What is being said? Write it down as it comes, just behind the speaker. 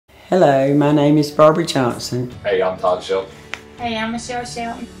Hello, my name is Barbara Johnson. Hey, I'm Todd Shelton. Hey, I'm Michelle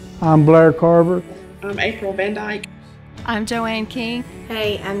Shelton. I'm Blair Carver. I'm April Van Dyke. I'm Joanne King.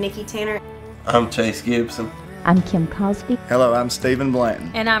 Hey, I'm Nikki Tanner. I'm Chase Gibson. I'm Kim Cosby. Hello, I'm Stephen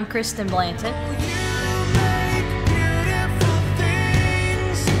Blanton. And I'm Kristen Blanton.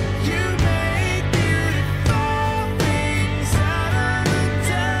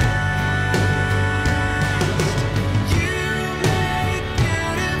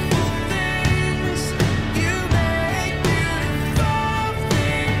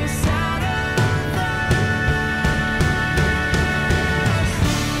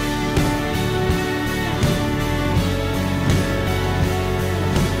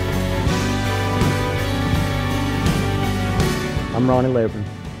 I'm Ronnie Levin,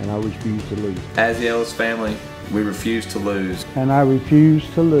 and I refuse to lose. As the Ellis family, we refuse to lose. And I refuse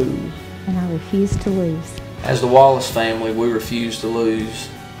to lose. And I refuse to lose. As the Wallace family, we refuse to lose.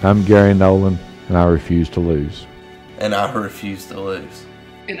 I'm Gary Nolan, and I refuse to lose. And I refuse to lose.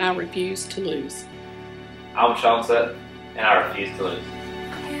 And I refuse to lose. I'm Sean Sutton, and I refuse to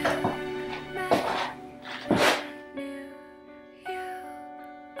lose.